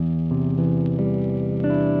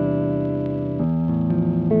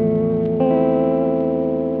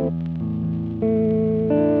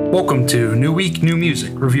Welcome to New Week, New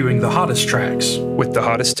Music, reviewing the hottest tracks with the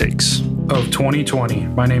hottest takes of 2020.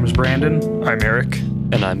 My name is Brandon. I'm Eric.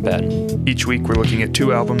 And I'm Ben. Each week we're looking at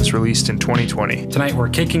 2 albums released in 2020. Tonight we're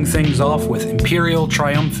kicking things off with Imperial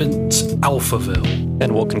Triumphant's Alphaville.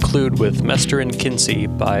 And we'll conclude with Mester and Kinsey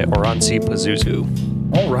by Oranssi Pazuzu.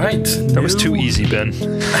 All right. That was too easy, Ben.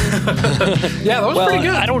 Yeah, that was pretty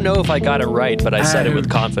good. I don't know if I got it right, but I said it with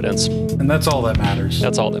confidence. And that's all that matters.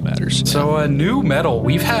 That's all that matters. So new metal.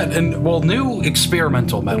 We've had, new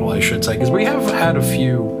experimental metal, I should say, because we have had a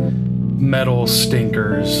few metal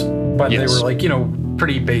stinkers, but Yes. they were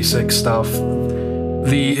pretty basic stuff.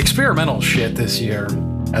 The experimental shit this year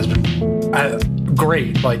has been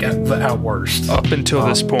great, at worst. Up until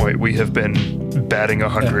this point, we have been batting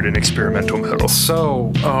 100 in experimental metal.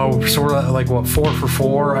 So we're at 4 for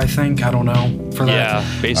 4, I think. I don't know for that.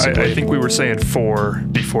 Yeah, basically. I think we were saying 4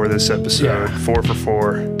 before this episode. Yeah. 4 for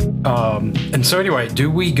 4. And so anyway, do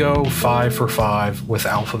we go 5 for 5 with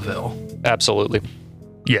Alphaville? Absolutely.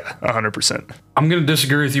 Yeah, 100%. I'm going to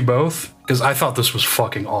disagree with you both because I thought this was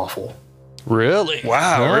fucking awful. Really?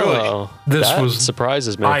 Wow, really? Oh, This that was-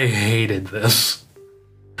 surprises me. I hated this.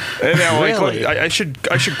 And now, Really? I should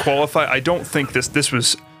qualify. I don't think this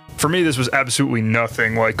was, for me, this was absolutely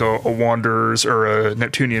nothing like a Wanderers or a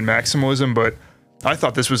Neptunian Maximalism, but I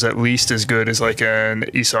thought this was at least as good as like an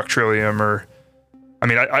Isak Trillium or,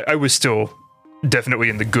 I was still definitely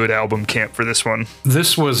in the good album camp for this one.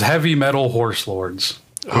 This was heavy metal Horse Lords.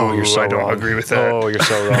 Oh, you're so I don't wrong. agree with that. Oh, you're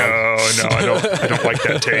so wrong. No, I don't like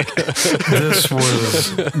that take.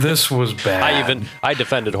 This was bad. I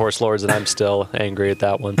defended Horse Lords, and I'm still angry at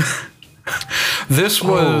that one. This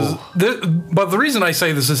was, but the reason I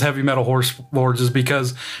say this is heavy metal Horse Lords is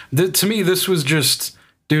because to me this was just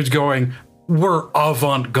dudes going, we're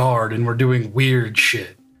avant-garde and we're doing weird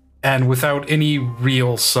shit, and without any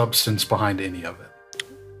real substance behind any of it.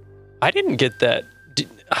 I didn't get that.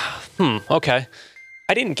 Okay.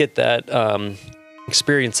 I didn't get that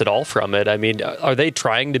experience at all from it. I mean, are they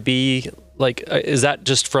trying to be is that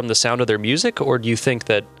just from the sound of their music, or do you think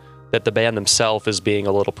that the band themselves is being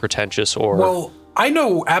a little pretentious? Or Well, I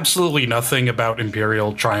know absolutely nothing about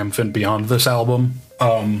Imperial Triumphant beyond this album,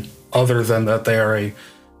 other than that they are a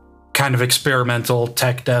kind of experimental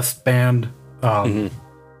tech death band.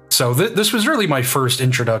 So this was really my first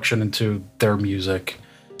introduction into their music.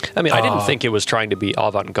 I mean, I didn't think it was trying to be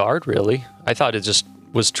avant-garde, really. I thought it just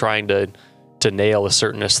was trying to nail a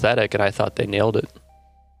certain aesthetic, and I thought they nailed it.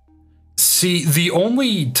 See, the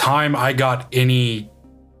only time I got any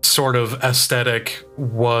sort of aesthetic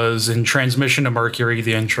was in Transmission to Mercury.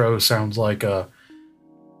 The intro sounds like a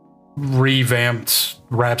revamped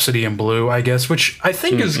Rhapsody in Blue, I guess, which I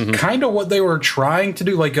think is kind of what they were trying to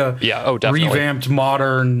do, like a definitely. revamped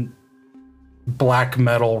modern black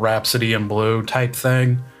metal Rhapsody in Blue type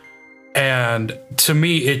thing. And to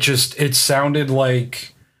me, it sounded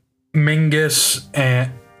like Mingus,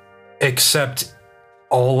 except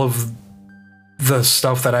all of the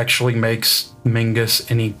stuff that actually makes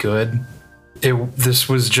Mingus any good. This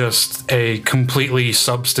was just a completely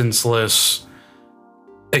substanceless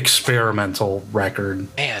experimental record.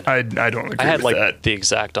 Man, I don't agree I had with that. the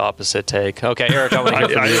exact opposite take. Okay, Eric, I want to hear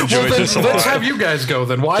from I you. enjoyed this a lot. Let's have you guys go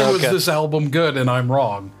then. Why was Okay. this album good and I'm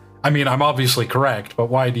wrong? I mean, I'm obviously correct, but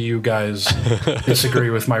why do you guys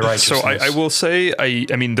disagree with my righteousness? So I will say,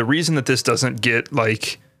 I mean, the reason that this doesn't get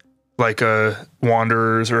like a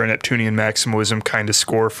Wanderers or a Neptunian Maximalism kind of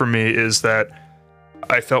score for me is that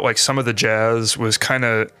I felt like some of the jazz was kind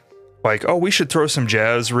of like, oh, we should throw some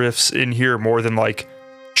jazz riffs in here more than like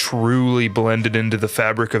truly blended into the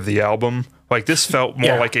fabric of the album. Like this felt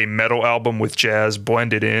more like a metal album with jazz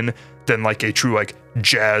blended in than like a true like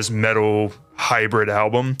jazz metal hybrid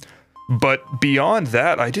album. But beyond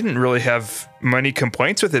that, I didn't really have many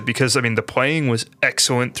complaints with it because I mean the playing was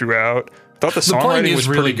excellent throughout. I thought the playing songwriting is was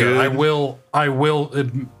really pretty good. I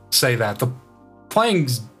will say that the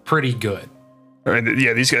playing's pretty good. I mean,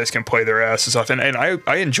 yeah, these guys can play their asses off, and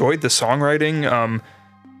I enjoyed the songwriting.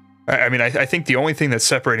 I think the only thing that's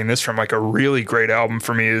separating this from like a really great album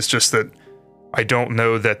for me is just that I don't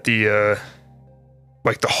know that the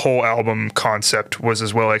whole album concept was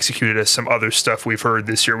as well executed as some other stuff we've heard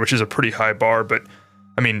this year, which is a pretty high bar. But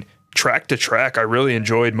I mean, track to track, I really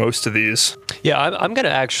enjoyed most of these. Yeah, I'm going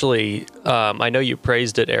to actually, I know you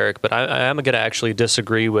praised it, Eric, but I am going to actually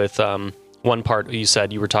disagree with one part you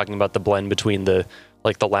said. You were talking about the blend between the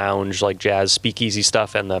lounge, like jazz speakeasy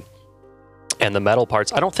stuff and the metal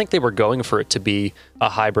parts. I don't think they were going for it to be a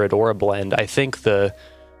hybrid or a blend. I think the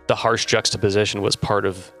harsh juxtaposition was part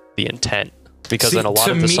of the intent. Because in a lot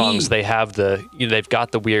of the songs, they have they've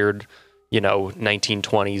got the weird,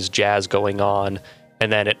 1920s jazz going on,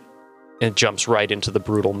 and then it jumps right into the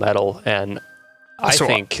brutal metal. And I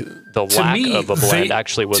think the lack of a blend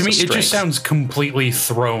actually was to me. A strength. It just sounds completely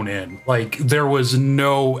thrown in. Like there was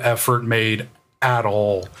no effort made at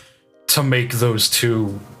all to make those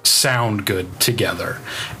two sound good together.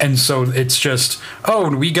 And so it's just,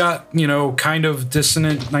 oh, we got, kind of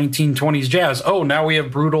dissonant 1920s jazz. Oh, now we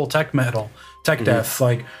have brutal tech metal, tech death.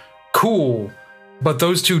 Like, cool. But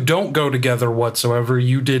those two don't go together whatsoever.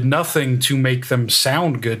 You did nothing to make them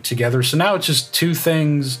sound good together. So now it's just two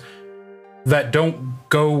things that don't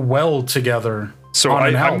go well together. So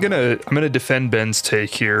I'm gonna defend Ben's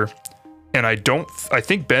take here. And I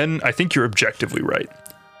think you're objectively right.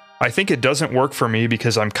 I think it doesn't work for me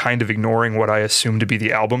because I'm kind of ignoring what I assume to be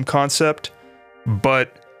the album concept.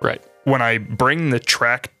 But when I bring the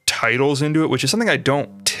track titles into it, which is something I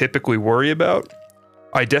don't typically worry about,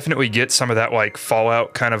 I definitely get some of that like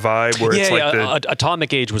Fallout kind of vibe where it's like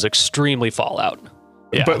Atomic Age was extremely Fallout.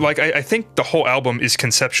 Yeah. But like I think the whole album is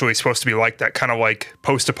conceptually supposed to be like that, kind of like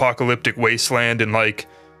post-apocalyptic wasteland and like,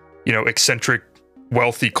 eccentric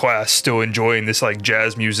wealthy class still enjoying this like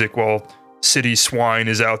jazz music while city swine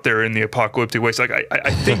is out there in the apocalyptic waste. Like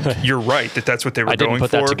I think you're right that's what they were going for. I didn't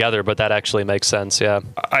put that together, but that actually makes sense. Yeah.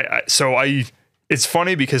 It's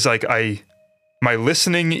funny because like my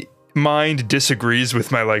listening mind disagrees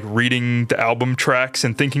with my like reading the album tracks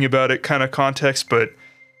and thinking about it kind of context, but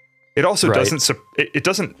it also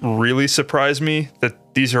doesn't really surprise me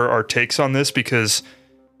that these are our takes on this, because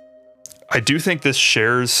I do think this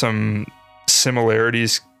shares some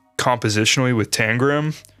similarities compositionally with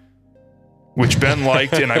Tangram, which Ben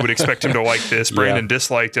liked, and I would expect him to like this. Brandon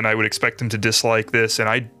disliked, and I would expect him to dislike this. And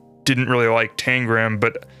I didn't really like Tangram,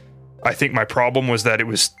 but I think my problem was that it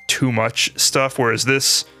was too much stuff, whereas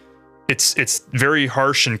this, it's very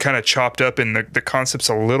harsh and kind of chopped up, and the concept's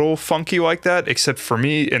a little funky like that, except for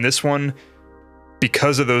me in this one,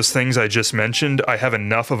 because of those things I just mentioned, I have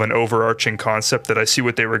enough of an overarching concept that I see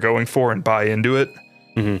what they were going for and buy into it,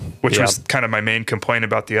 which was kind of my main complaint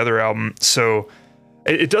about the other album. So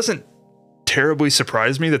it doesn't terribly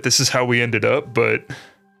surprise me that this is how we ended up, but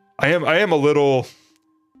I am a little,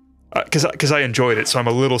 because I enjoyed it, so I'm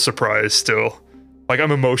a little surprised still. Like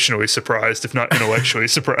I'm emotionally surprised, if not intellectually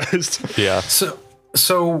surprised. Yeah.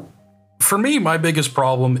 So for me, my biggest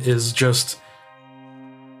problem is just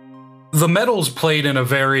the metal's played in a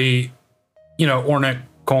very, Ornette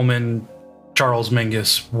Coleman, Charles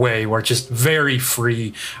Mingus way, where it's just very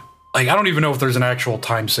free. Like I don't even know if there's an actual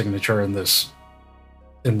time signature in this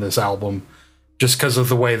album, just because of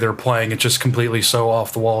the way they're playing. It's just completely so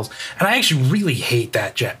off the walls. And I actually really hate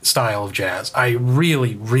that style of jazz. I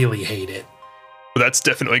really, really hate it. Well, that's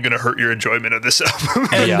definitely going to hurt your enjoyment of this album.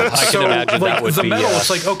 I can imagine that would the be metal. It's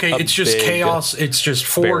like, okay, it's just chaos. It's just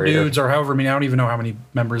four dudes, or however many. I don't even know how many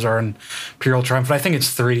members are in Imperial Triumph. I think it's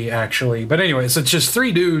 3 actually. But anyways, it's just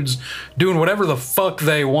 3 dudes doing whatever the fuck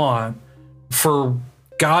they want for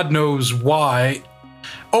God knows why.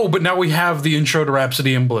 Oh, but now we have the intro to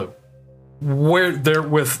Rhapsody in Blue, where they're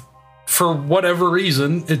with, for whatever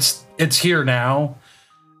reason, it's here now.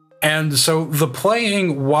 And so the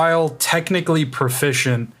playing, while technically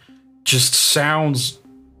proficient, just sounds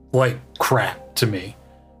like crap to me,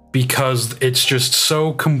 because it's just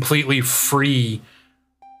so completely free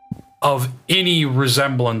of any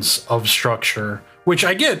resemblance of structure, which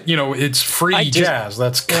I get, it's free jazz.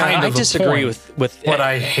 That's kind of the disagree point, with but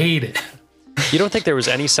I hate it. You don't think there was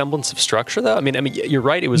any semblance of structure, though? I mean, you're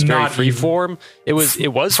right. It was very freeform. It was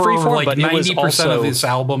freeform, like but it was 90% also of this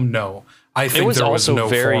album. No, I think it was there was also no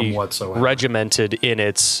very form whatsoever. regimented in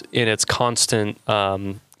its constant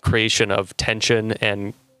creation of tension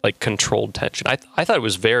and like controlled tension. I thought it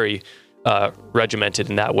was very regimented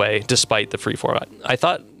in that way, despite the freeform. I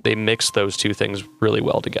thought they mixed those two things really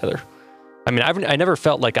well together. I mean, I never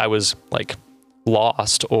felt like I was like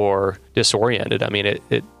lost or disoriented. I mean,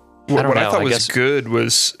 it what I thought was good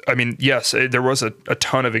was, I mean, yes, there was a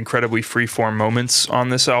ton of incredibly freeform moments on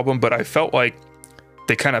this album, but I felt like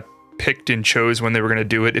they kind of picked and chose when they were going to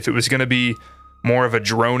do it. If it was going to be more of a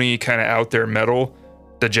droney kind of out there metal,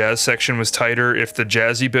 the jazz section was tighter. If the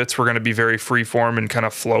jazzy bits were going to be very freeform and kind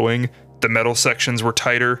of flowing, the metal sections were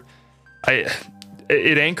tighter.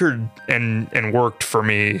 It anchored and worked for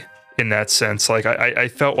me in that sense. Like I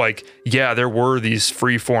felt like, yeah, there were these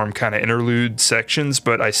freeform kind of interlude sections,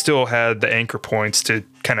 but I still had the anchor points to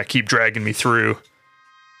kind of keep dragging me through.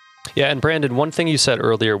 Yeah, and Brandon, one thing you said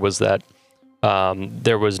earlier was that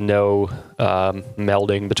there was no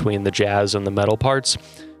melding between the jazz and the metal parts,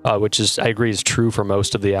 which is, I agree, is true for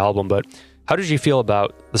most of the album. But How did you feel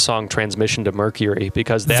about the song Transmission to Mercury?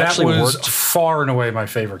 Because they That actually was worked. far and away my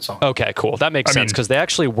favorite song. Okay, cool. That makes sense mean, because they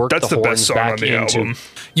actually worked That's the the horns best song back on the into. album.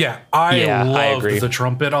 Yeah, I Yeah, I agree. loved the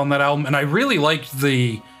trumpet on that album, and I really liked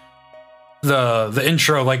the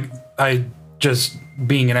intro. Like, I just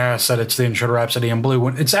being an ass said it's the intro to Rhapsody in Blue.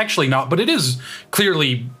 When it's actually not, but it is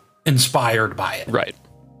clearly inspired by it. Right.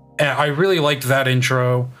 And I really liked that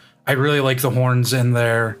intro. I really like the horns in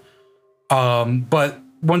there. But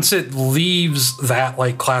once it leaves that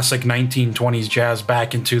like classic 1920s jazz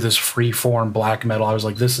back into this free form black metal, I was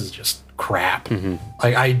like, this is just crap.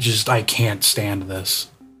 Like, I can't stand this.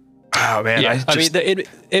 Oh man, Yeah, I mean, it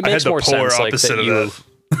I makes had the more polar sense. Like opposite that of you. that.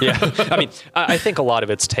 Yeah, I mean, I think a lot of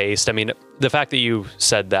it's taste. I mean, the fact that you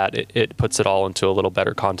said that it puts it all into a little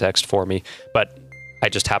better context for me. But I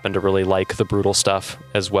just happen to really like the brutal stuff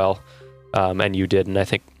as well, and you did, and I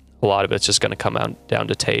think a lot of it's just going to come down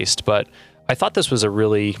to taste. But I thought this was a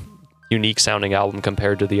really unique sounding album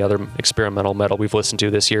compared to the other experimental metal we've listened to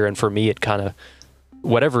this year. And for me, it kind of,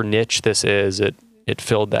 whatever niche this is, it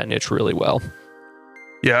filled that niche really well.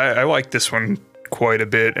 Yeah, I like this one quite a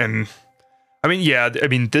bit, and I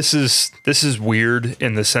mean, this is weird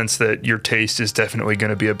in the sense that your taste is definitely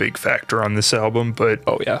going to be a big factor on this album. But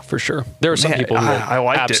Oh yeah, for sure. There are some Man, people who I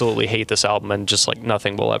liked it. absolutely hate this album and just like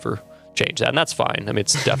nothing will ever change that, and that's fine. I mean,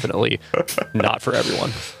 it's definitely not for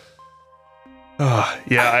everyone.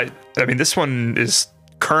 yeah, I mean, this one is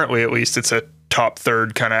currently, at least, it's a top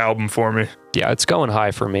third kind of album for me. Yeah, it's going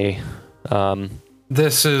high for me.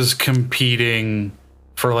 This is competing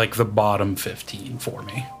for like the bottom 15 for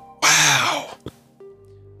me. Wow,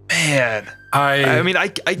 man. I mean, I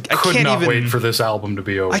could can't not even wait for this album to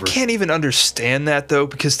be over. I can't even understand that though,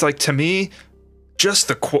 because like to me, just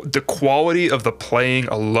the quality of the playing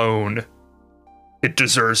alone, it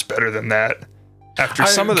deserves better than that. After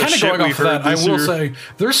some of the kinda shit going we off of heard that, I this will year, say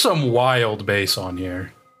there's some wild bass on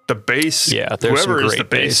here. the bass, Yeah, there's some whoever is the great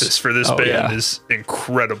bass. bassist for this Oh, band yeah. is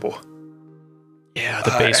incredible. Yeah,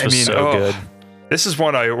 the bass was so oh, good. This is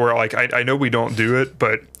one where like I know we don't do it,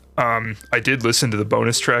 but I did listen to the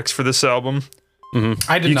bonus tracks for this album.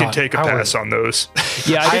 I did You not. can take a pass on those.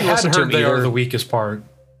 Yeah, I I didn't had listen to heard them they are either. the weakest part.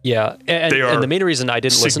 Yeah, They are and the main reason I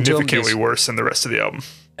didn't listen to them Significantly is, worse than the rest of the album.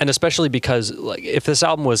 and especially because like if this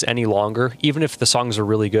album was any longer, even if the songs are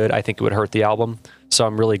really good, I think it would hurt the album. So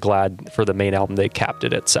I'm really glad for the main album they capped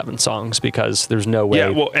it at 7 songs because there's no way Yeah,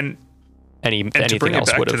 well, and to anything bring it else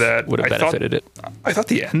back would to that, have I thought- benefited it. I thought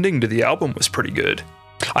the ending to the album was pretty good.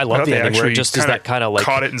 I I love thought the they ending where it actually just is that kind of like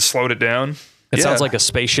caught it and slowed it down. it Yeah. sounds like a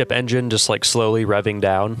spaceship engine just like slowly revving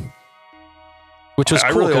down, which was I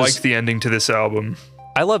cool. really 'cause liked the ending to this album.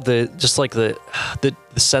 I love the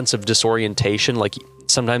sense of disorientation. Like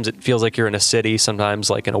sometimes it feels like you're in a city, sometimes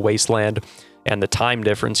like in a wasteland, and the time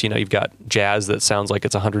difference. You know, you've got jazz that sounds like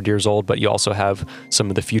it's 100 years old, but you also have some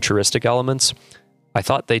of the futuristic elements. I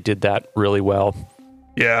thought they did that really well.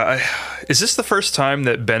 Yeah, is this the first time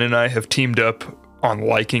that Ben and I have teamed up on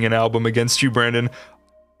liking an album against you, Brandon?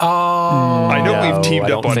 I know No, we've teamed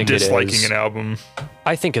I up don't on think it disliking is. an album.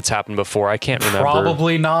 I think it's happened before. I can't remember.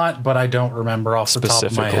 Probably not, but I don't remember off the top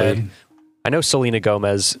of my head. I know Selena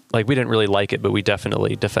Gomez, like we didn't really like it, but we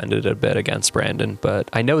definitely defended it a bit against Brandon. But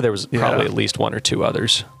I know there was probably at least 1 or 2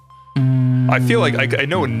 others. I feel like I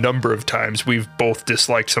know a number of times we've both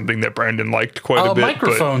disliked something that Brandon liked quite a bit.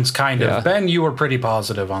 Microphones, kind of. Yeah. Ben, you were pretty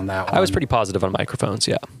positive on that one. I was pretty positive on microphones,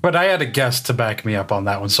 yeah. But I had a guest to back me up on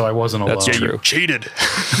that one, so I wasn't alone. That's But true. you cheated.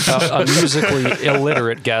 A musically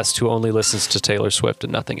illiterate guest who only listens to Taylor Swift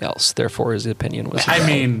and nothing else. Therefore, his opinion was. I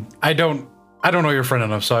invalid. mean, I don't know your friend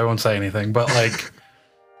enough, so I won't say anything. But like,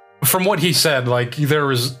 from what he said, like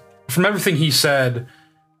from everything he said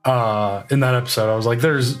in that episode, I was like,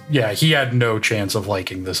 he had no chance of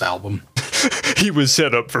liking this album. He was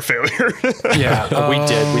set up for failure. Yeah, we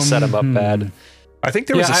did. We set him up bad. I think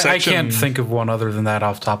there was a I section. can't think of one other than that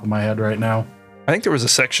off the top of my head right now. I think there was a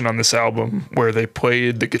section on this album where they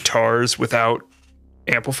played the guitars without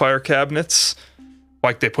amplifier cabinets.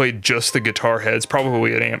 Like they played just the guitar heads,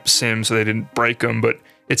 probably at amp sim, so they didn't break them. But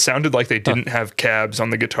it sounded like they didn't have cabs on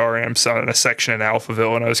the guitar amps on a section in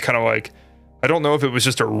Alphaville, and I was kind of like, I don't know if it was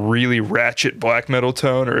just a really ratchet black metal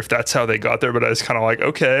tone or if that's how they got there, but I was kind of like,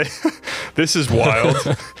 okay, this is wild.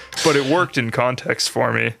 But it worked in context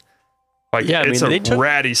for me. Like, Yeah, I it's mean, a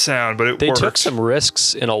ratty sound, but it They worked. took some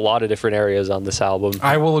risks in a lot of different areas on this album.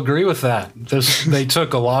 I will agree with that. They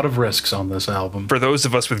took a lot of risks on this album. For those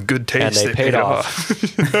of us with good taste, And they paid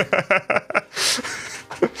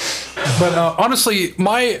But honestly,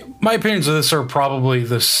 my opinions of this are probably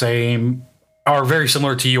the same, are very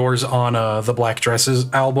similar to yours on the Black Dresses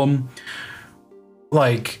album.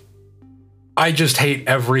 Like, I just hate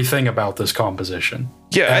everything about this composition.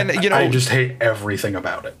 Yeah, and you know, I just hate everything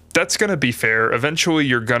about it. That's gonna be fair. Eventually,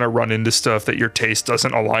 you're gonna run into stuff that your taste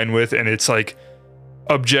doesn't align with, and it's like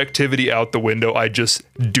objectivity out the window. I just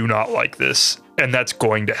do not like this, and that's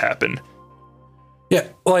going to happen. Yeah,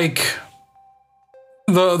 like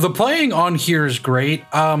the playing on here is great.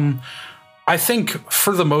 I think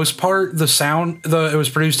for the most part, the sound, it was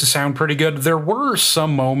produced to sound pretty good. There were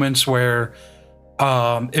some moments where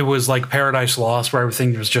it was like Paradise Lost, where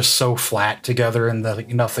everything was just so flat together and that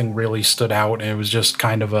nothing really stood out, and it was just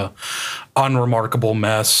kind of a unremarkable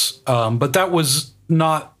mess. But that was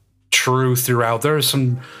not true throughout. There are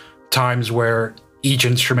some times where each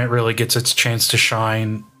instrument really gets its chance to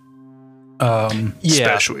shine.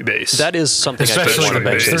 Especially bass. That is something especially I the bass.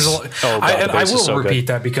 mention. There's a lot, and I will repeat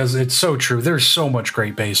that because it's so true. There's so much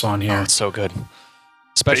great bass on here. Oh, it's so good.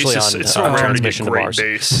 Especially bass on it's so rare to get Transmission to great Mars.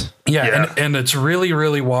 bass. Yeah. And it's really,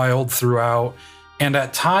 really wild throughout. And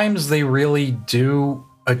at times they really do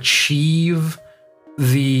achieve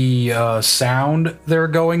the sound they're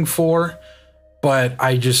going for. But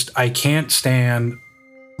I can't stand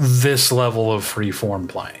this level of freeform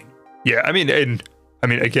playing. Yeah, I mean,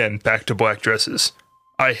 again, back to Black Dresses.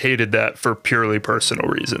 I hated that for purely personal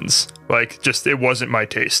reasons. Like, just it wasn't my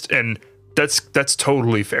taste, and that's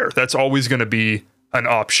totally fair. That's always going to be an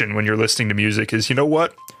option when you're listening to music. Is, you know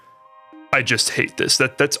what? I just hate this.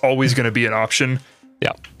 That's always going to be an option.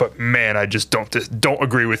 Yeah, but man, I just don't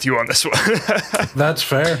agree with you on this one. That's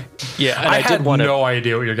fair. Yeah, and I had no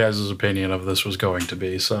idea what your guys' opinion of this was going to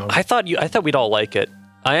be. So I thought we'd all like it.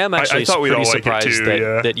 I am actually pretty surprised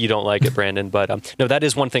that you don't like it, Brandon. But no, that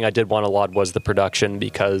is one thing I did want to laud was the production,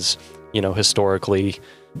 because, you know, historically,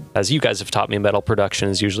 as you guys have taught me, metal production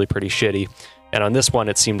is usually pretty shitty. And on this one,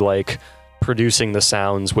 it seemed like producing the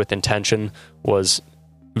sounds with intention was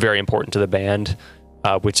very important to the band,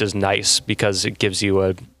 which is nice because it gives you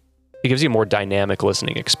a more dynamic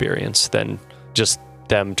listening experience than just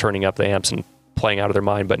them turning up the amps and playing out of their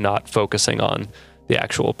mind, but not focusing on the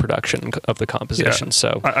actual production of the composition. Yeah.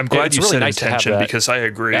 So I'm glad you said nice intention, because I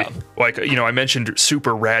agree. Yeah. Like, you know, I mentioned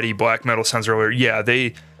super ratty black metal sounds earlier. Yeah,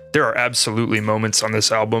 there are absolutely moments on this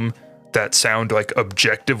album that sound like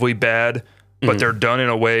objectively bad, but they're done in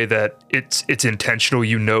a way that it's intentional.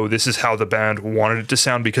 You know, this is how the band wanted it to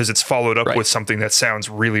sound because it's followed up with something that sounds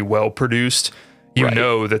really well produced. You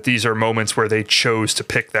know that these are moments where they chose to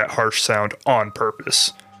pick that harsh sound on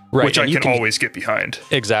purpose. Right, which I can always get behind.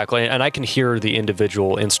 Exactly, and I can hear the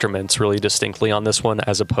individual instruments really distinctly on this one,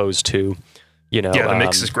 as opposed to, you know, the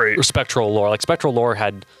mix is great. Spectral Lore. Like, Spectral Lore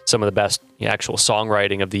had some of the best actual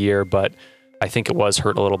songwriting of the year, but I think it was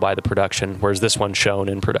hurt a little by the production, whereas this one shone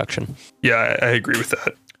in production. Yeah, I agree with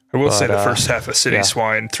that. I will say the first half of City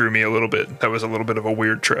Swine threw me a little bit. That was a little bit of a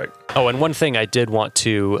weird track. Oh, and one thing I did want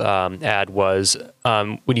to add was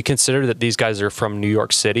when you consider that these guys are from New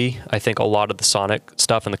York City, I think a lot of the sonic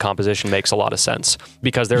stuff and the composition makes a lot of sense,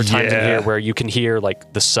 because there are times in here where you can hear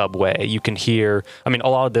like the subway. You can hear, I mean, a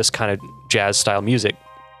lot of this kind of jazz style music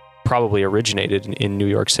probably originated in New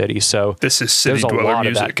York City. So this is city dweller lot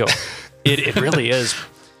music. Of that going. It really is.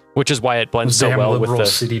 Which is why it blends so well with the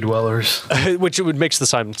city dwellers. Which it would makes the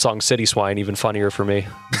song "City Swine" even funnier for me.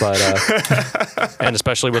 But and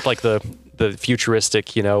especially with like the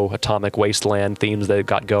futuristic, you know, atomic wasteland themes they've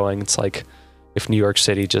got going. It's like if New York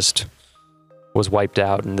City just was wiped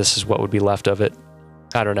out and this is what would be left of it.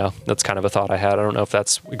 I don't know. That's kind of a thought I had. I don't know if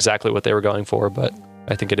that's exactly what they were going for, but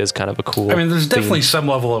I think it is kind of a cool. I mean, there's definitely theme. some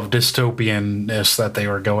level of dystopianness that they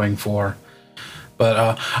were going for.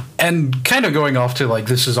 But, and kind of going off to, like,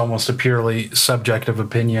 this is almost a purely subjective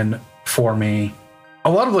opinion for me.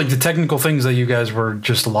 A lot of, like, the technical things that you guys were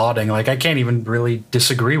just lauding, like, I can't even really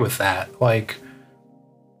disagree with that. Like,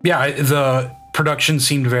 yeah, the production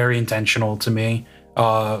seemed very intentional to me.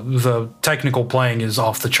 The technical playing is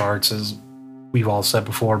off the charts, as we've all said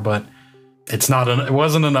before, but it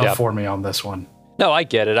wasn't enough for me on this one. No, I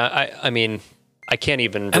get it. I mean, I can't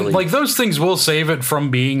even really... And, like, those things will save it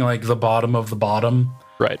from being, like, the bottom of the bottom.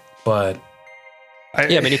 Right. But... I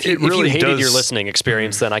mean, if you hated your listening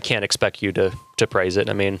experience, then I can't expect you to praise it.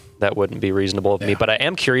 I mean, that wouldn't be reasonable of me. But I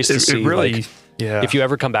am curious to see, if you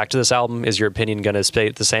ever come back to this album, is your opinion going to stay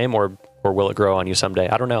the same, or will it grow on you someday?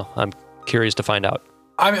 I don't know. I'm curious to find out.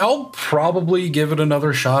 I mean, I'll probably give it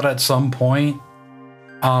another shot at some point.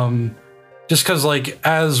 Just because, like,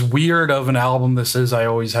 as weird of an album this is, I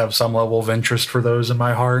always have some level of interest for those in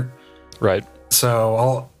my heart. Right.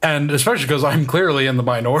 So, and especially because I'm clearly in the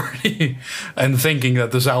minority and thinking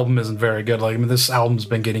that this album isn't very good. Like, I mean, this album's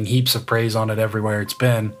been getting heaps of praise on it everywhere it's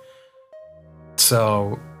been.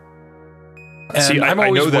 So, And See, I'm I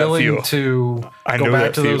always know that willing feel. to I go know back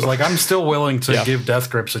that to those. feel. Like, I'm still willing to Yeah. give Death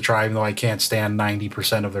Grips a try, even though I can't stand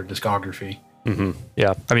 90% of their discography.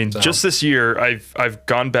 Yeah. I mean, just this year, I've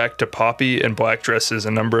gone back to Poppy and Black Dresses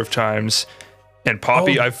a number of times. And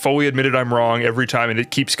Poppy, Oh. I've fully admitted I'm wrong every time, and it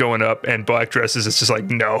keeps going up. And Black Dresses, it's just like,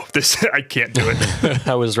 no, this I can't do it.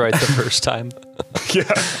 I was right the first time.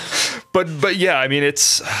 Yeah, but yeah, I mean,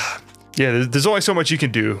 it's there's only so much you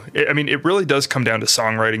can do. I mean, it really does come down to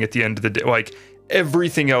songwriting at the end of the day. Like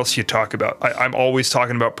everything else you talk about, I'm always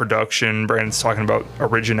talking about production. Brandon's talking about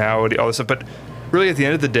originality, all this stuff. But really, at the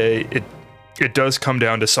end of the day, it does come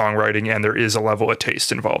down to songwriting, and there is a level of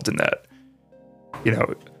taste involved in that. You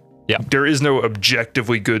know. Yeah. There is no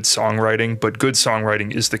objectively good songwriting, but good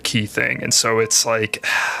songwriting is the key thing. And so it's like,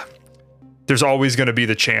 there's always going to be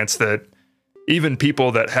the chance that even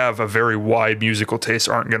people that have a very wide musical taste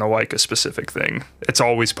aren't going to like a specific thing. It's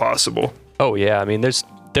always possible. Oh yeah, I mean, there's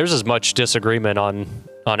as much disagreement on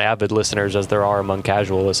avid listeners as there are among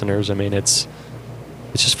casual listeners. I mean, it's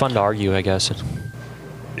just fun to argue, I guess.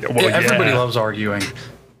 Well, Everybody loves arguing.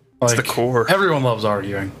 It's the core. Everyone loves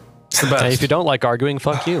arguing. It's the best. And if you don't like arguing,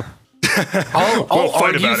 fuck you. I'll We'll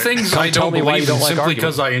fight argue about it. things Come I tell don't me why believe you in don't like simply arguing.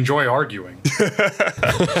 because I enjoy arguing.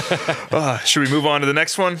 Should we move on to the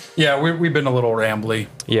next one? Yeah, we've been a little rambly.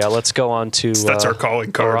 Yeah, let's go on to. That's our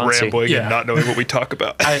calling card, Oronsi. rambling Yeah. and not knowing what we talk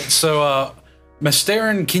about.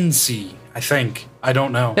 Mesterin Kinsey, I think. I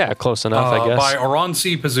don't know. Yeah, close enough, I guess. By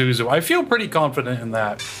Oronsi Pazuzu. I feel pretty confident in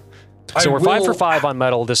that. So we're 5 for 5 on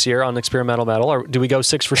metal this year on experimental metal. Or do we go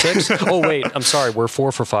 6 for 6? Oh wait, I'm sorry, we're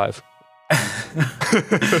 4 for 5.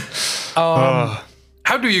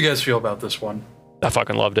 How do you guys feel about this one? I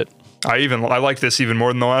fucking loved it. I like this even more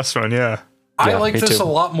than the last one. Yeah. I Yeah, like me this too. a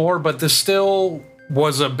lot more, but this still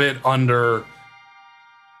was a bit under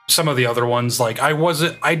some of the other ones. Like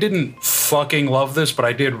I didn't fucking love this, but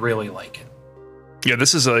I did really like it. Yeah,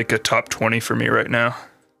 this is like a top 20 for me right now.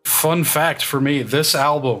 Fun fact for me, this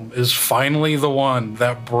album is finally the one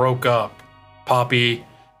that broke up Poppy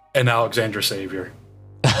and Alexandra Savior.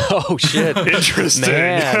 Oh shit. Interesting.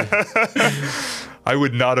 Man. I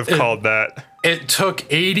would not have called that. It took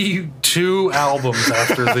 82 albums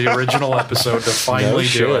after the original episode to finally do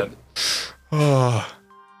shit. it.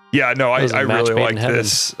 Yeah, no, was a I match really made in like heaven.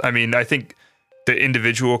 this. I mean, I think the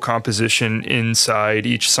individual composition inside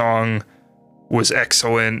each song was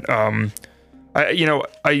excellent.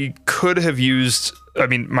 I could have used, I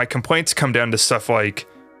mean, my complaints come down to stuff like,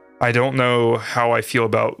 I don't know how I feel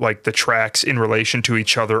about like the tracks in relation to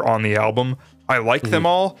each other on the album. I like them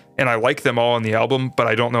all, and I like them all on the album, but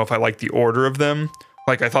I don't know if I like the order of them.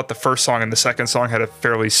 Like, I thought the first song and the second song had a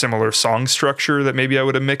fairly similar song structure that maybe I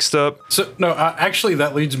would have mixed up. So, no, actually,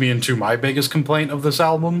 that leads me into my biggest complaint of this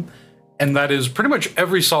album, and that is pretty much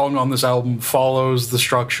every song on this album follows the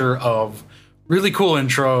structure of really cool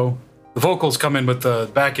intro. The vocals come in, but the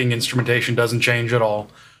backing instrumentation doesn't change at all.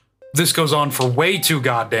 This goes on for way too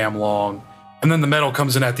goddamn long, and then the metal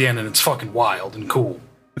comes in at the end, and it's fucking wild and cool.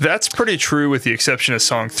 That's pretty true with the exception of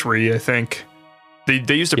song 3, I think.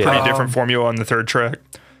 They used a pretty different formula on the third track.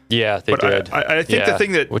 Yeah, they But did. I think the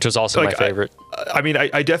thing that... which was also like, my favorite. I mean, I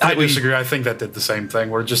I definitely... disagree. I think that did the same thing,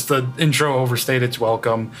 where just the intro overstayed its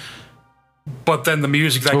welcome, but then the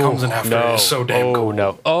music that comes in after is so damn cool.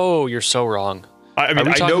 No. Oh, you're so wrong. I mean,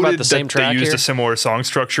 we I talking about noted the same that they track used here? a similar song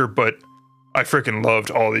structure, but I freaking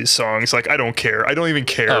loved all these songs. Like, I don't care. I don't even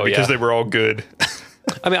care Oh, because yeah. they were all good.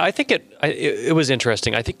 I mean, I think it was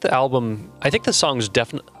interesting. I think the songs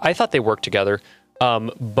definitely, I thought they worked together,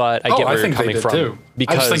 but I get where I you're think they coming did from. too.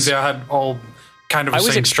 I just think they had all kind of the I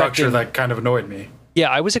was same structure expecting- that kind of annoyed me. Yeah,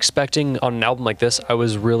 I was expecting on an album like this, I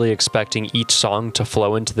was really expecting each song to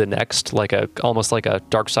flow into the next, almost like a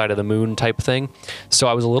Dark Side of the Moon type thing. So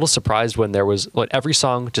I was a little surprised when there was every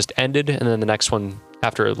song just ended, and then the next one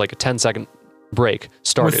after like a 10-second break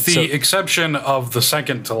started. With the exception of the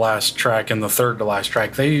second to last track and the third to last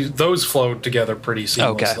track, those flowed together pretty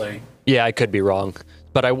seamlessly. Okay. Yeah, I could be wrong.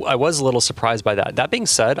 But I was a little surprised by that. That being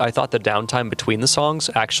said, I thought the downtime between the songs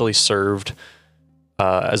actually served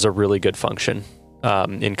as a really good function.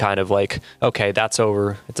 In kind of like, okay, that's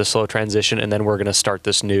over. It's a slow transition, and then we're going to start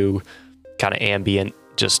this new kind of ambient,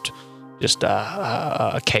 just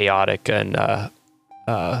chaotic and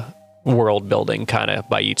world building kind of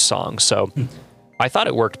by each song. So I thought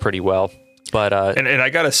it worked pretty well. But And I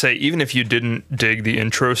gotta say, even if you didn't dig the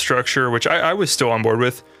intro structure, which I was still on board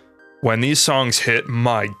with, when these songs hit,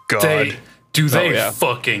 my God. They yeah.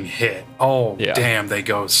 fucking hit. Oh, Yeah. damn, they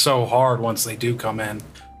go so hard once they do come in.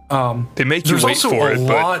 They make you There's wait also for a it,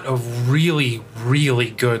 but lot of really, really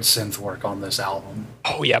good synth work on this album.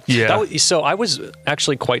 oh yeah, Yeah. So I was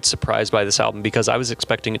actually quite surprised by this album because I was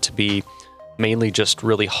expecting it to be mainly just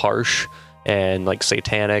really harsh and like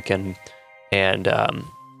satanic and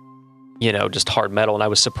just hard metal. And I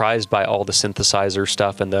was surprised by all the synthesizer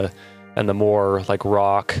stuff and the more like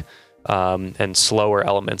rock and slower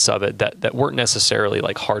elements of it that weren't necessarily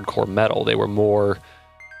like hardcore metal. They were more,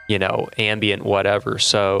 ambient, whatever.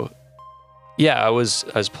 So yeah, I was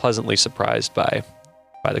pleasantly surprised by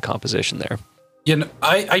the composition there.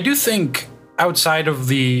 I do think, outside of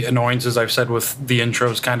the annoyances I've said with the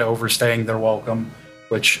intros kind of overstaying their welcome,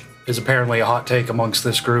 which is apparently a hot take amongst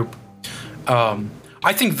this group,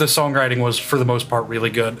 I think the songwriting was, for the most part,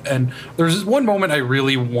 really good. And there's one moment I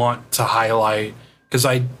really want to highlight, because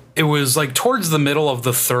it was like towards the middle of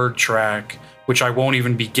the third track, which I won't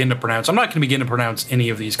even begin to pronounce. I'm not going to begin to pronounce any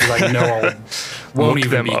of these because I know I won't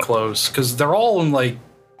even be close, because they're all in like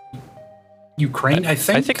Ukraine, I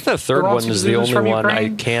think. I think the third one is the only one I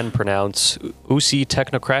can pronounce. Usi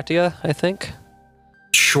Technocratia, I think.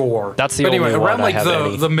 Sure. That's the only one around like I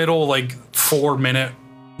have the middle, like 4 minute,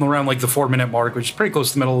 around like the 4 minute mark, which is pretty close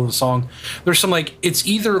to the middle of the song. There's some like, it's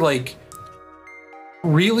either like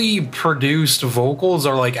really produced vocals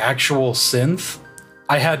or like actual synth.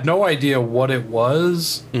 I had no idea what it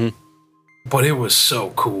was, but it was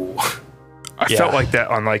so cool. I felt like that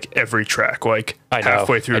on like every track, like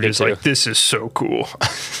halfway through, just like, this is so cool.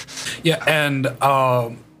 Yeah,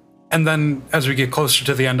 and then as we get closer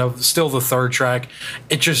to the end of still the third track,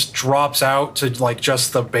 it just drops out to like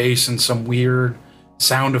just the bass and some weird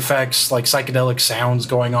sound effects, like psychedelic sounds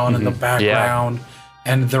going on in the background,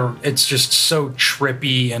 and it's just so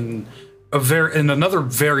trippy and another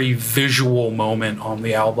very visual moment on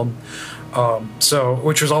the album.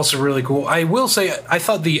 Which was also really cool. I will say, I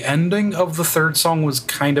thought the ending of the third song was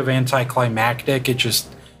kind of anticlimactic. It just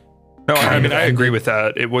I agree with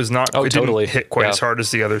that. It was not. It totally didn't hit quite as hard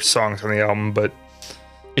as the other songs on the album, but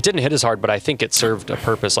it didn't hit as hard. But I think it served a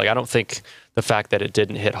purpose. Like, I don't think the fact that it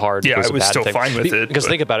didn't hit hard was a bad still thing. Fine with it. Because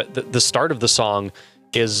think about it, the start of the song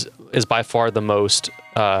is by far the most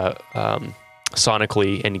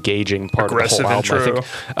sonically engaging part aggressive of the whole album. I think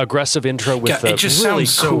aggressive intro with the it just really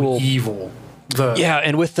sounds cool, so evil.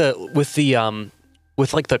 And with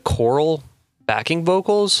like the choral backing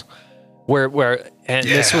vocals,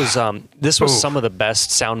 this was some of the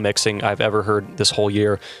best sound mixing I've ever heard this whole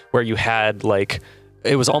year. Where you had like,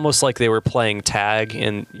 it was almost like they were playing tag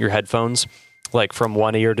in your headphones, like from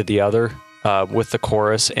one ear to the other, with the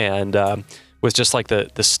chorus and with just like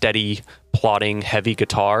the steady plodding heavy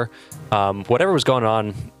guitar. Whatever was going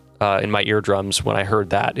on in my eardrums when I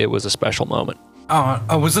heard that, it was a special moment.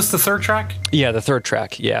 Was this the third track? Yeah, the third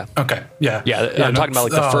track. Yeah. Okay. Yeah. I'm talking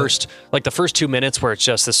about like the first 2 minutes where it's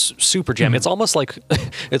just this super jam. It's almost like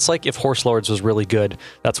it's like if Horse Lords was really good.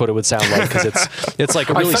 That's what it would sound like, because it's like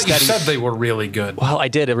a really steady. I thought you said they were really good. Well, I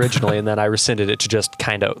did originally, and then I rescinded it to just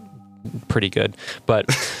kind of pretty good. But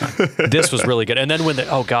this was really good. And then when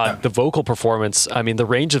the vocal performance. I mean, the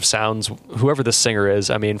range of sounds. Whoever the singer is.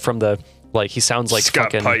 I mean, from the he sounds like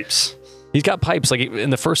fucking pipes. He's got pipes. Like in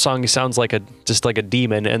the first song, he sounds like a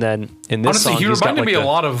demon, and then in this song, he reminded me a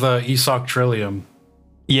lot of the Isak Trillium.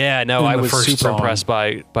 Yeah, no, I was super song. impressed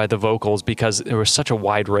by the vocals, because there was such a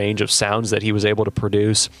wide range of sounds that he was able to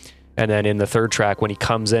produce. And then in the third track, when he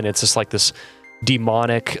comes in, it's just like this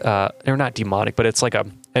demonic, or not demonic, but it's like a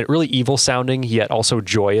really evil sounding yet also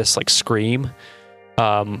joyous like scream.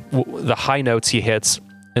 The high notes he hits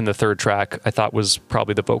in the third track, I thought was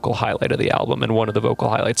probably the vocal highlight of the album and one of the vocal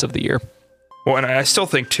highlights of the year. Well, and I still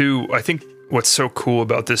think too, I think what's so cool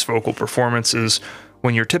about this vocal performance is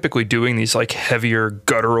when you're typically doing these like heavier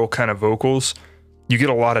guttural kind of vocals, you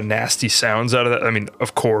get a lot of nasty sounds out of that. I mean,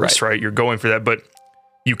 of course, right? You're going for that, but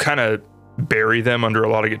you kind of bury them under a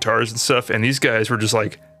lot of guitars and stuff. And these guys were just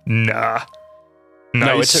like, nah,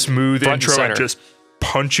 nice, smooth intro and just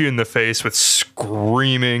punch you in the face with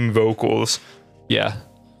screaming vocals. Yeah.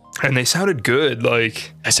 And they sounded good.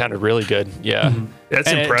 Like, they sounded really good. Yeah.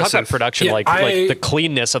 That's impressive. Talk about production. Like the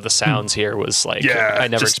cleanness of the sounds here was like, I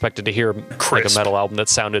never expected to hear like a metal album that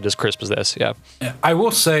sounded as crisp as this. Yeah. I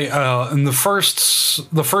will say, in the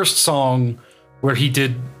first song where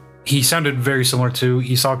he sounded very similar to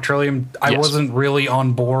Isak Trillium. I wasn't really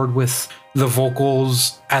on board with the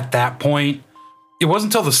vocals at that point. It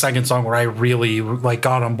wasn't until the second song where I really like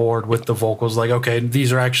got on board with the vocals. Like, okay,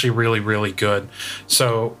 these are actually really, really good.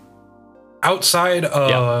 So outside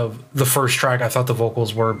of the first track, I thought the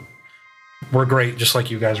vocals were great, just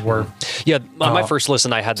like you guys were. Yeah, on my first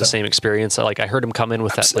listen, I had the same experience. Like, I heard him come in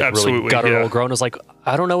with that like really guttural groan. I was like,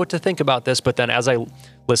 I don't know what to think about this. But then as I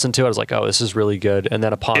listened to it, I was like, oh, this is really good. And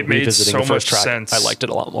then upon revisiting the first track, I liked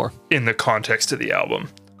it a lot more in the context of the album.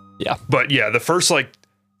 Yeah. But yeah, the first like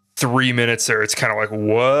 3 minutes there, it's kind of like,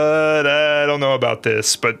 what? I don't know about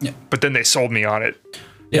this, but then they sold me on it.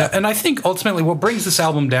 Yeah, and I think ultimately what brings this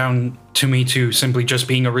album down to me to simply just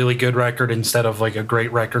being a really good record instead of like a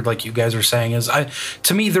great record, like you guys are saying, is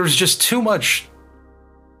to me there's just too much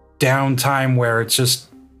downtime where it's just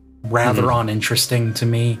rather uninteresting to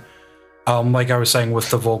me. Like I was saying, with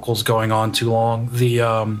the vocals going on too long,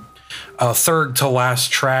 the third to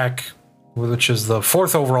last track, which is the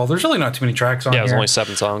fourth overall, there's really not too many tracks on here. Yeah, there's only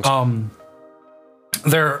 7 songs.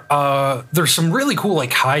 There's some really cool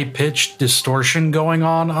like high pitched distortion going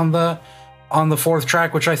on the fourth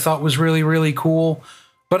track, which I thought was really, really cool.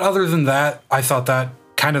 But other than that, I thought that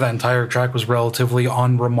kind of that entire track was relatively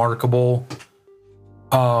unremarkable.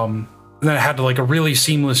 Then it had like a really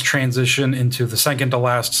seamless transition into the second to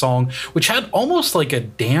last song, which had almost like a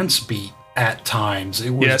dance beat at times.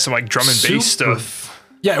 It was some like drum and bass stuff.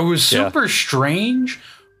 Yeah, it was super strange,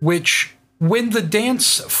 which when like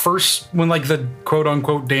the quote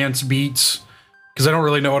unquote dance beats, because I don't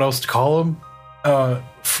really know what else to call them,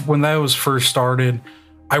 when that was first started,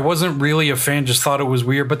 I wasn't really a fan, just thought it was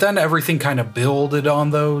weird. But then everything kind of builded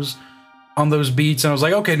on those beats, and I was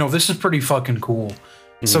like, okay, no, this is pretty fucking cool.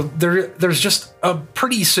 So there's just a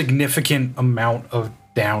pretty significant amount of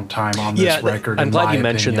downtime on this record. I'm glad you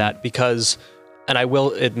mentioned that, because, and I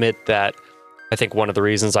will admit that I think one of the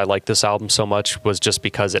reasons I like this album so much was just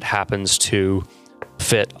because it happens to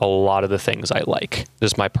fit a lot of the things I like.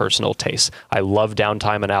 This is my personal taste. I love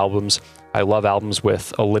downtime in albums. I love albums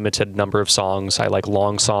with a limited number of songs. I like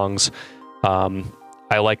long songs.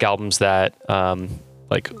 I like albums that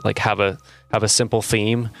like have a simple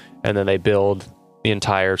theme, and then they build the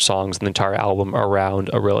entire songs and the entire album around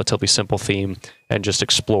a relatively simple theme and just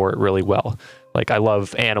explore it really well. Like I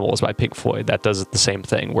love Animals by Pink Floyd. That does the same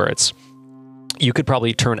thing, where you could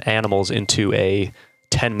probably turn Animals into a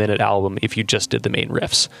 10-minute album if you just did the main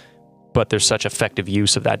riffs, but there's such effective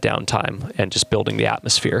use of that downtime and just building the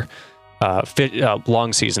atmosphere.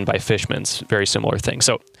 Long Season by Fishman's, very similar thing.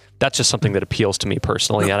 So that's just something that appeals to me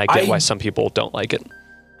personally, and I get why some people don't like it.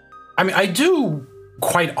 I mean, I do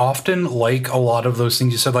quite often like a lot of those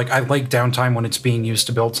things you said. Like I like downtime when it's being used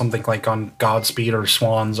to build something, like on Godspeed or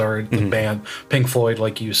Swans or the band Pink Floyd,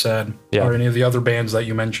 like you said, or any of the other bands that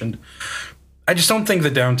you mentioned. I just don't think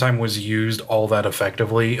the downtime was used all that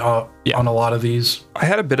effectively on a lot of these. I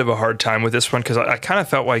had a bit of a hard time with this one because I kind of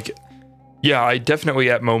felt like, I definitely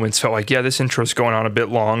at moments felt like, this intro's going on a bit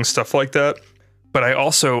long, stuff like that. But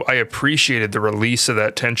I appreciated the release of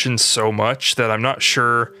that tension so much that I'm not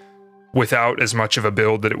sure without as much of a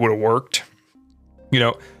build that it would have worked.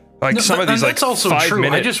 Some of these, like, that's also 5 true.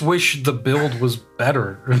 minute, I just wish the build was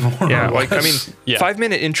better. 5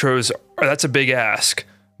 minute intros, that's a big ask.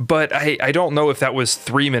 But I don't know if that was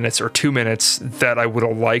 3 minutes or 2 minutes that I would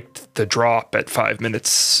have liked the drop at 5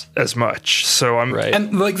 minutes as much. So I'm right.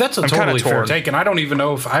 And like that's a totally fair take, and I don't even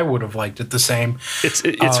know if I would have liked it the same.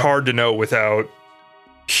 It's hard to know without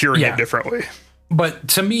hearing it differently. But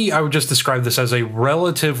to me, I would just describe this as a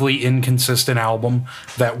relatively inconsistent album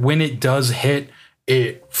that when it does hit,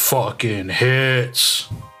 it fucking hits.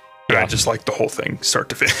 Yeah, I just like the whole thing, start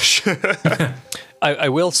to finish. I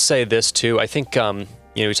will say this too. I think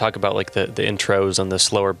we talk about like the intros and the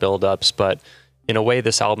slower build-ups, but in a way,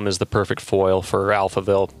 this album is the perfect foil for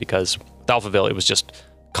Alphaville, because with Alphaville, it was just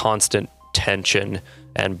constant tension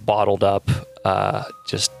and bottled up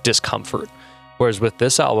just discomfort. Whereas with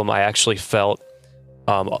this album, I actually felt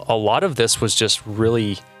a lot of this was just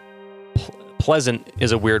really pleasant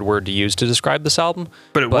is a weird word to use to describe this album,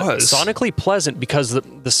 but it was sonically pleasant because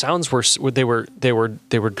the sounds were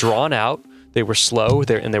drawn out, they were slow,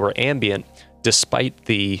 and they were ambient. Despite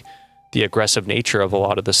the aggressive nature of a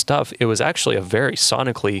lot of the stuff, it was actually a very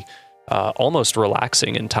sonically almost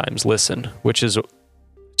relaxing in times listen, which is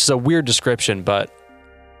a weird description, but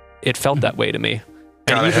it felt that way to me.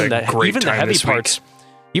 God, and even the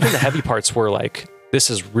heavy parts were like, this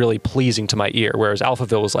is really pleasing to my ear, whereas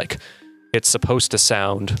Alphaville was like, it's supposed to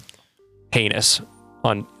sound heinous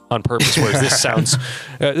on purpose, whereas this sounds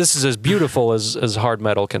this is as beautiful as hard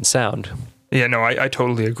metal can sound. Yeah, no, I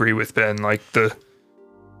totally agree with Ben. Like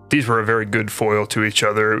these were a very good foil to each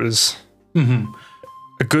other. It was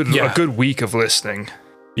a good week of listening.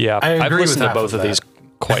 Yeah, I've listened to both of these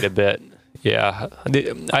quite a bit. Yeah,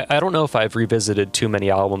 I don't know if I've revisited too many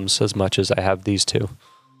albums as much as I have these two.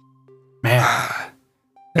 Man,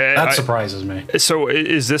 that surprises me. So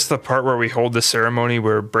is this the part where we hold the ceremony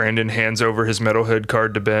where Brandon hands over his Metalhead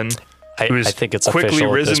card to Ben? I think it's quickly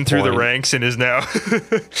official risen at this through point. the ranks and is now.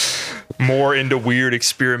 more into weird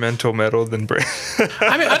experimental metal than Brandon.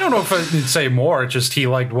 I mean, I don't know if I'd say more. It's just he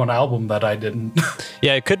liked one album that I didn't.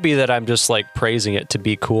 Yeah, it could be that I'm just like praising it to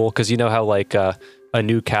be cool, because you know how like a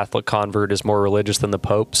new Catholic convert is more religious than the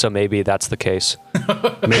Pope, so maybe that's the case.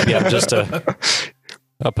 Maybe I'm just a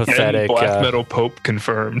pathetic And black metal Pope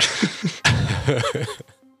confirmed.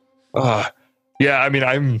 Yeah, I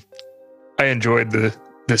mean, I enjoyed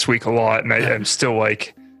this week a lot, and I'm still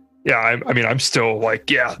like, yeah, I'm still like,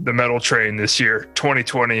 yeah, the metal train this year,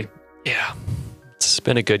 2020. Yeah, it's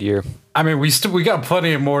been a good year. I mean, we got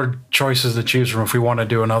plenty of more choices to choose from if we want to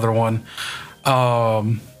do another one.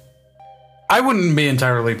 I wouldn't be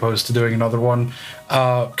entirely opposed to doing another one,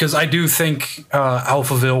 because I do think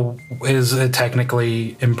Alphaville is a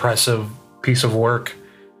technically impressive piece of work.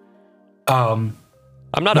 I'm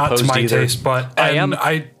not Not opposed to my either. taste, but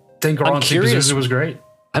I think Oronzi Pazuzu was great.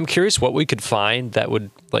 I'm curious what we could find that would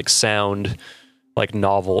like sound like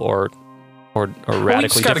novel or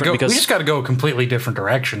radically different. We just got to go a completely different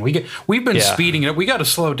direction. We've been speeding it. We got to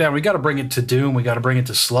slow it down. We got to bring it to doom. We got to bring it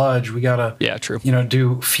to sludge. We got to true.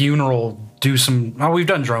 Do funeral. Do some. Well, we've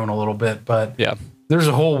done drone a little bit, but there's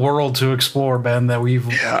a whole world to explore, Ben. That we've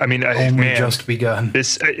only just begun.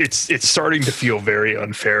 It's starting to feel very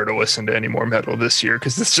unfair to listen to any more metal this year,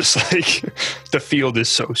 because it's just like the field is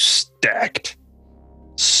so stacked.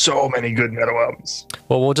 So many good metal albums.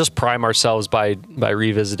 Well, we'll just prime ourselves by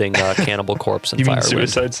revisiting Cannibal Corpse and you mean Firewind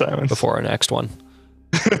Suicide Silence before our next one.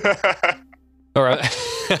 All right.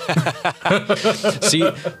 see,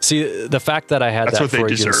 the fact that I had That's that what they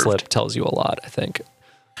Freudian deserved. slip tells you a lot, I think.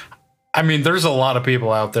 I mean, there's a lot of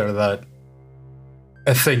people out there that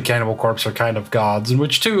I think Cannibal Corpse are kind of gods, in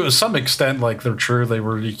which, to some extent, like they're true. They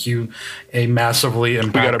were a massively impactful.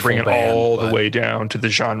 We got to bring it band, all the way down to the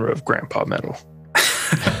genre of grandpa metal.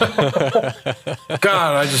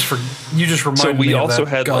 God, you just reminded me. So we of also that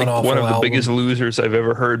had like god-awful one of the album. biggest losers I've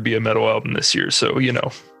ever heard be a metal album this year. So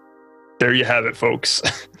there you have it, folks.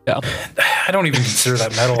 Yeah, I don't even consider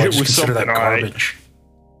that metal. I It just was consider that something I- garbage.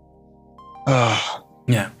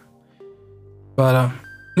 Yeah, but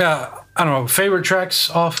yeah, I don't know. Favorite tracks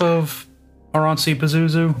off of Oronzi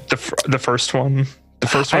Pazuzu? The first one,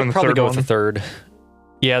 I'd and the probably third go one. with the third.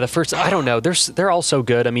 Yeah, the first. I don't know. They're all so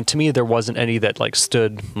good. I mean, to me, there wasn't any that like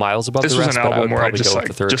stood miles above This the was rest. an But I album would where I probably just go with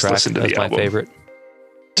the third just track listen to as the my album. favorite.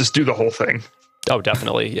 Just do the whole thing. Oh,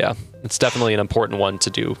 definitely. Yeah, it's definitely an important one to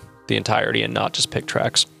do the entirety and not just pick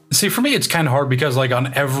tracks. See, for me, it's kind of hard because, like,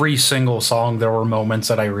 on every single song, there were moments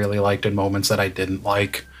that I really liked and moments that I didn't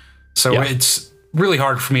like. So it's really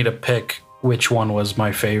hard for me to pick which one was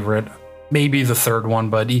my favorite. Maybe the third one,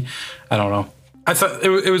 but I don't know. I thought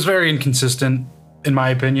it was very inconsistent, in my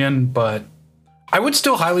opinion, but I would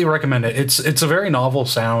still highly recommend it. It's a very novel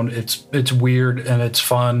sound. It's weird and it's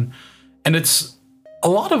fun, and it's a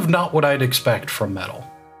lot of not what I'd expect from metal,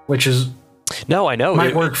 which is No, I know.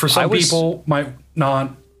 might work for some people, might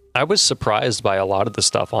not. I was surprised by a lot of the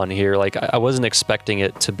stuff on here. Like I wasn't expecting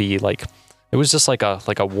it to be like. It was just like a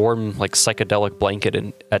warm, like psychedelic blanket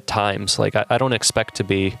at times. Like I don't expect to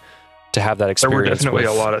have that experience. There were definitely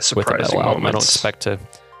a lot of with a surprising metal album. I don't moments. expect to.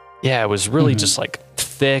 Yeah, it was really just like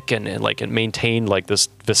thick and like it maintained like this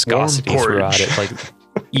viscosity Warm throughout porridge. it. Like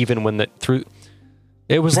even when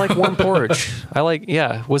it was like warm porridge.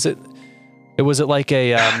 Was it like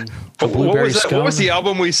a blueberry scone? What was the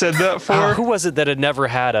album we said that for? Who was it that had never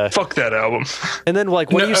had a? Fuck that album. And then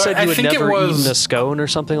like when No, you said I you had think it never was- eaten a scone or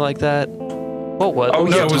something like that. What was? Oh, what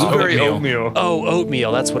was yeah, it it was called? blueberry oatmeal. Oh,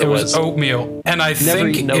 oatmeal. That's what It it was oatmeal, and I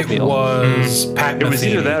think eaten it oatmeal. was Pat It was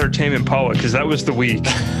either Metheny. that or Tame Impala, because that was the week.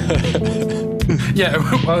 Yeah,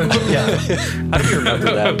 yeah. How do you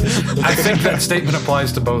remember that? I think that statement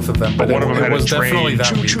applies to both of them, but One of them it had a was definitely train. that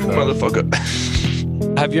Choo week. choo, though.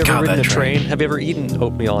 motherfucker. Have you ever God, ridden a that train? train. Have you ever eaten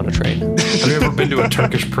oatmeal on a train? Have you ever been to a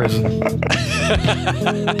Turkish prison? Do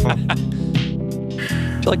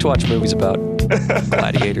you like to watch movies about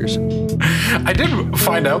gladiators? I did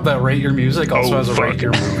find out that Rate Your Music also Oh, has a fuck. Rate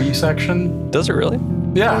Your Movie section. Does it really?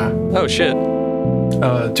 Yeah. Oh shit.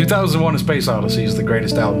 2001: A Space Odyssey is the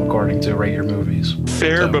greatest album according to Rate Your Movies.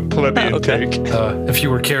 Fair but plebeian okay. take. If you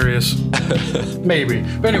were curious, maybe.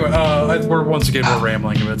 But anyway, we're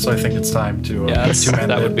rambling a bit, so I think it's time to Yeah, to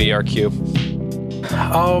end that it. would be our cue.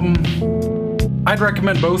 I'd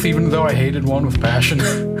recommend both, even though I hated one with passion.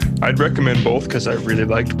 I'd recommend both because I really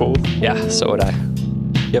liked both. Yeah, so would I.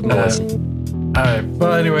 You have to listen. All right.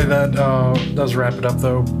 Well, anyway, that does wrap it up,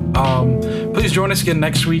 though. Please join us again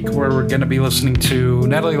next week, where we're going to be listening to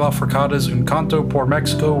Natalie Lafourcade's Un Canto por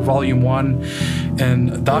Mexico, Volume 1,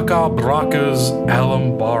 and Daka Braka's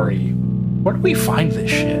Alambari. Where do we find this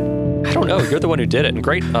shit? I don't know. You're the one who did it, and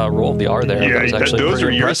great roll of the R there. Yeah, That was actually those are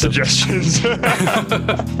pretty your impressive. suggestions.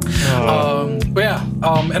 But yeah,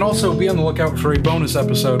 and also be on the lookout for a bonus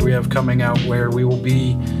episode we have coming out where we will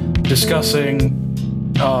be discussing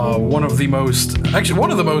one of the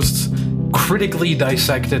most critically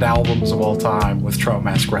dissected albums of all time with Trout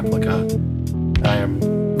Mask Replica. I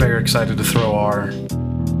am very excited to throw our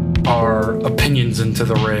opinions into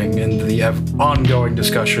the ring and the ongoing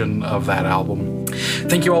discussion of that album.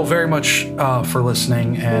 Thank you all very much for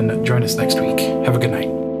listening, and join us next week. Have a good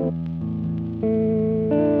night.